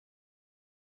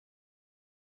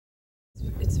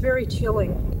It's very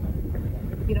chilling,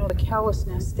 you know, the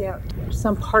callousness that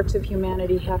some parts of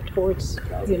humanity have towards,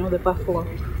 you know, the buffalo.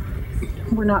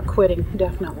 We're not quitting,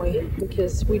 definitely,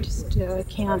 because we just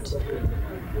can't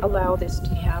allow this to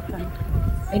happen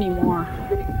anymore.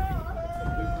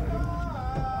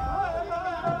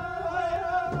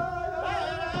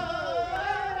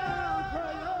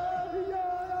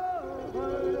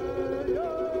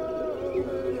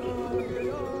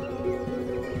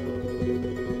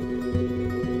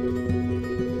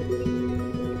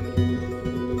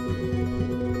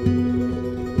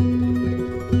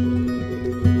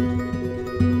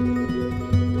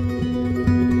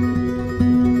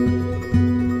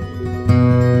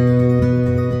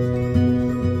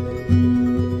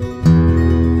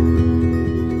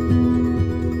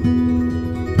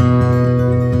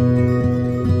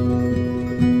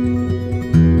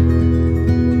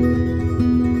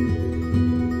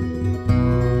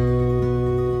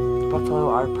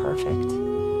 Perfect.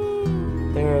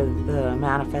 They're the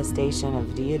manifestation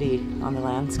of deity on the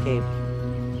landscape.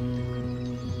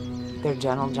 They're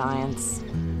gentle giants.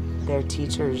 They're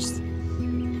teachers.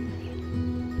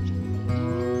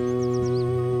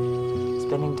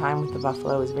 Spending time with the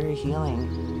buffalo is very healing.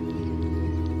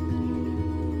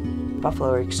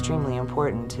 Buffalo are extremely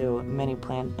important to many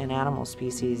plant and animal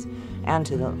species and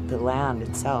to the land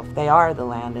itself. They are the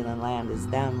land and the land is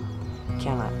them. You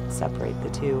cannot separate the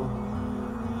two.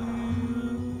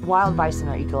 Wild bison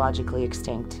are ecologically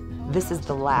extinct. This is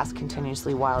the last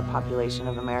continuously wild population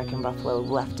of American buffalo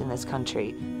left in this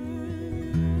country.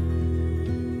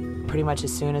 Pretty much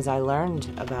as soon as I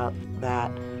learned about that,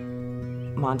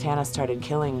 Montana started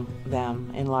killing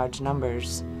them in large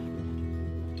numbers.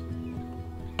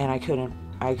 And I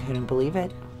couldn't believe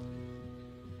it.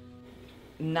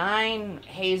 9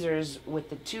 hazers with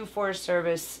the 2 Forest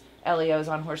Service LEOs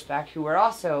on horseback who were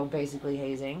also basically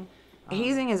hazing.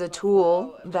 Hazing is a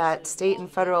tool that state and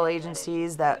federal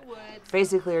agencies that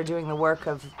basically are doing the work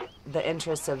of the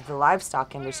interests of the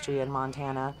livestock industry in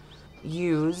Montana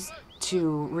use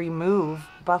to remove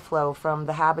buffalo from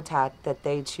the habitat that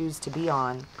they choose to be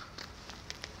on.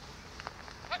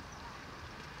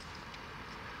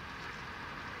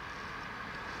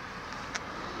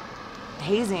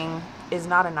 Hazing is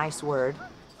not a nice word.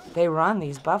 They run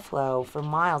these buffalo for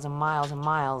miles and miles and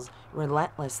miles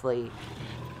relentlessly.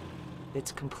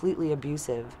 It's completely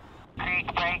abusive.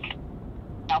 Creek break.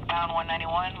 Southbound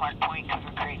 191, mark point,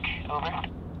 cover creek. Over.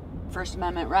 First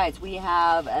Amendment rights. We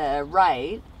have a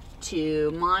right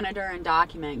to monitor and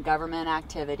document government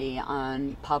activity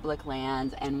on public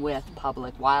lands and with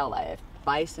public wildlife.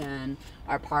 Bison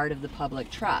are part of the public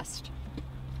trust.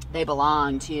 They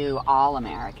belong to all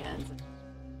Americans.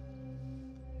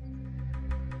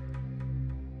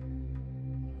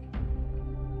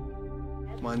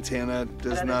 Montana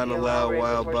does not allow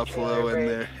wild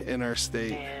buffalo in our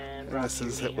state, and this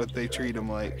is what they treat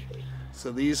them like.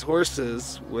 So these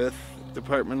horses with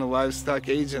Department of Livestock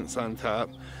agents on top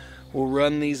will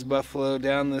run these buffalo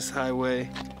down this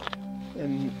highway,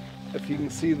 and if you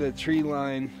can see, the tree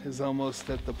line is almost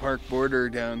at the park border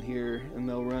down here, and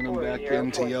they'll run them back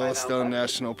into Yellowstone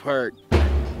National Park.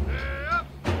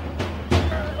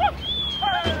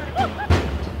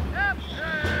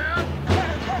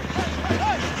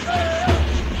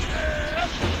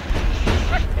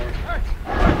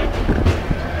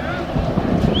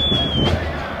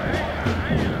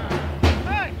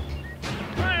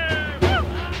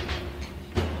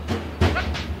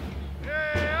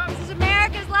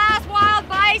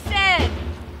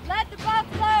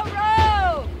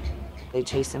 They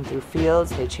chase them through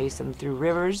fields, they chase them through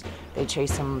rivers, they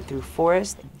chase them through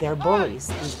forests. They're bullies,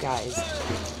 these guys.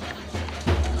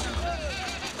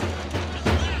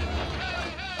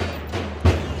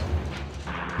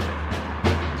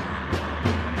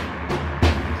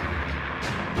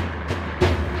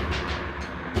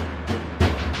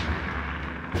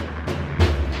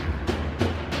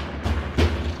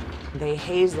 They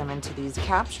haze them into these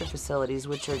capture facilities,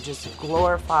 which are just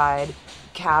glorified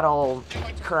cattle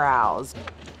corrals.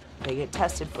 They get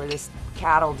tested for this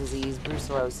cattle disease,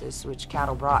 brucellosis, which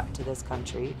cattle brought to this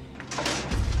country.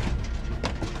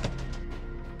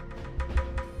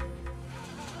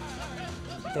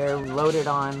 They're loaded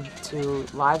on to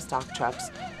livestock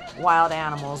trucks, wild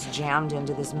animals jammed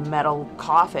into this metal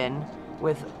coffin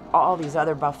with all these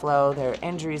other buffalo. Their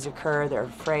injuries occur, they're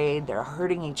afraid, they're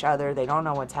hurting each other, they don't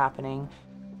know what's happening.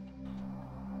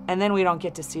 And then we don't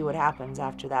get to see what happens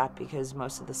after that because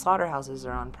most of the slaughterhouses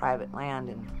are on private land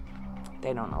and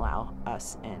they don't allow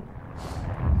us in.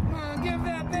 Come on, give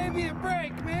that baby a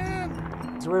break,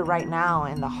 man! So we're right now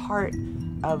in the heart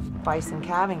of bison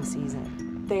calving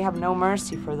season. They have no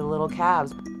mercy for the little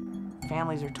calves.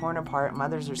 Families are torn apart,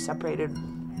 mothers are separated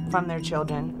from their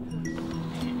children.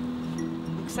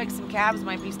 Looks like some calves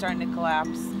might be starting to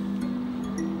collapse.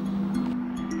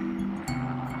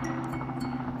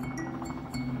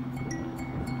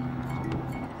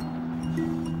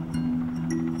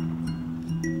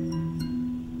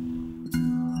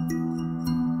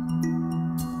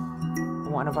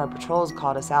 One of our patrols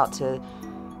called us out to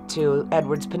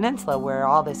Edwards Peninsula, where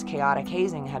all this chaotic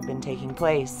hazing had been taking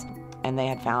place, and they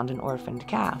had found an orphaned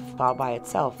calf all by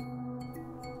itself,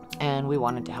 and we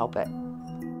wanted to help it.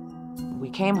 We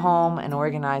came home and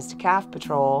organized a calf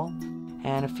patrol,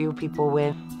 and a few people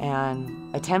went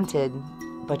and attempted,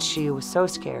 but she was so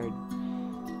scared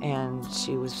and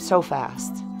she was so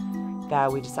fast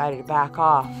that we decided to back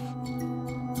off.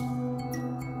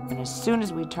 And as soon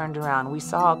as we turned around, we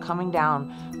saw coming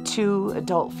down 2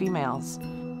 adult females.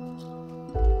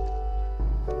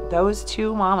 Those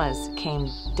 2 mamas came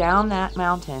down that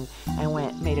mountain and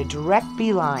made a direct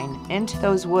beeline into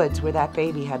those woods where that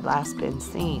baby had last been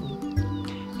seen.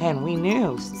 And we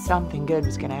knew something good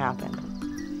was gonna happen.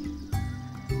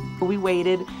 We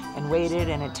waited and waited,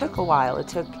 and it took a while. It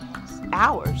took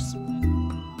hours.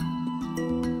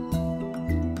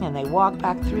 And they walked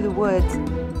back through the woods,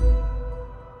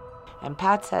 and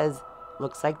Pat says,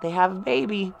 looks like they have a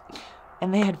baby.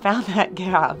 And they had found that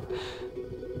calf.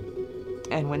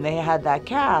 And when they had that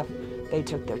calf, they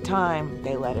took their time,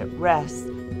 they let it rest.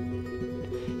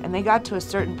 And they got to a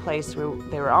certain place where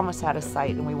they were almost out of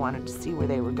sight, and we wanted to see where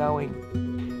they were going,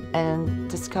 and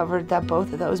discovered that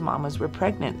both of those mamas were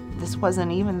pregnant. This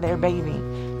wasn't even their baby.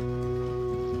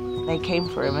 They came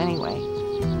for him anyway.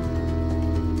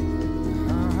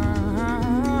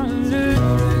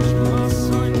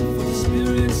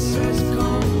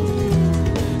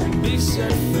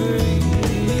 Set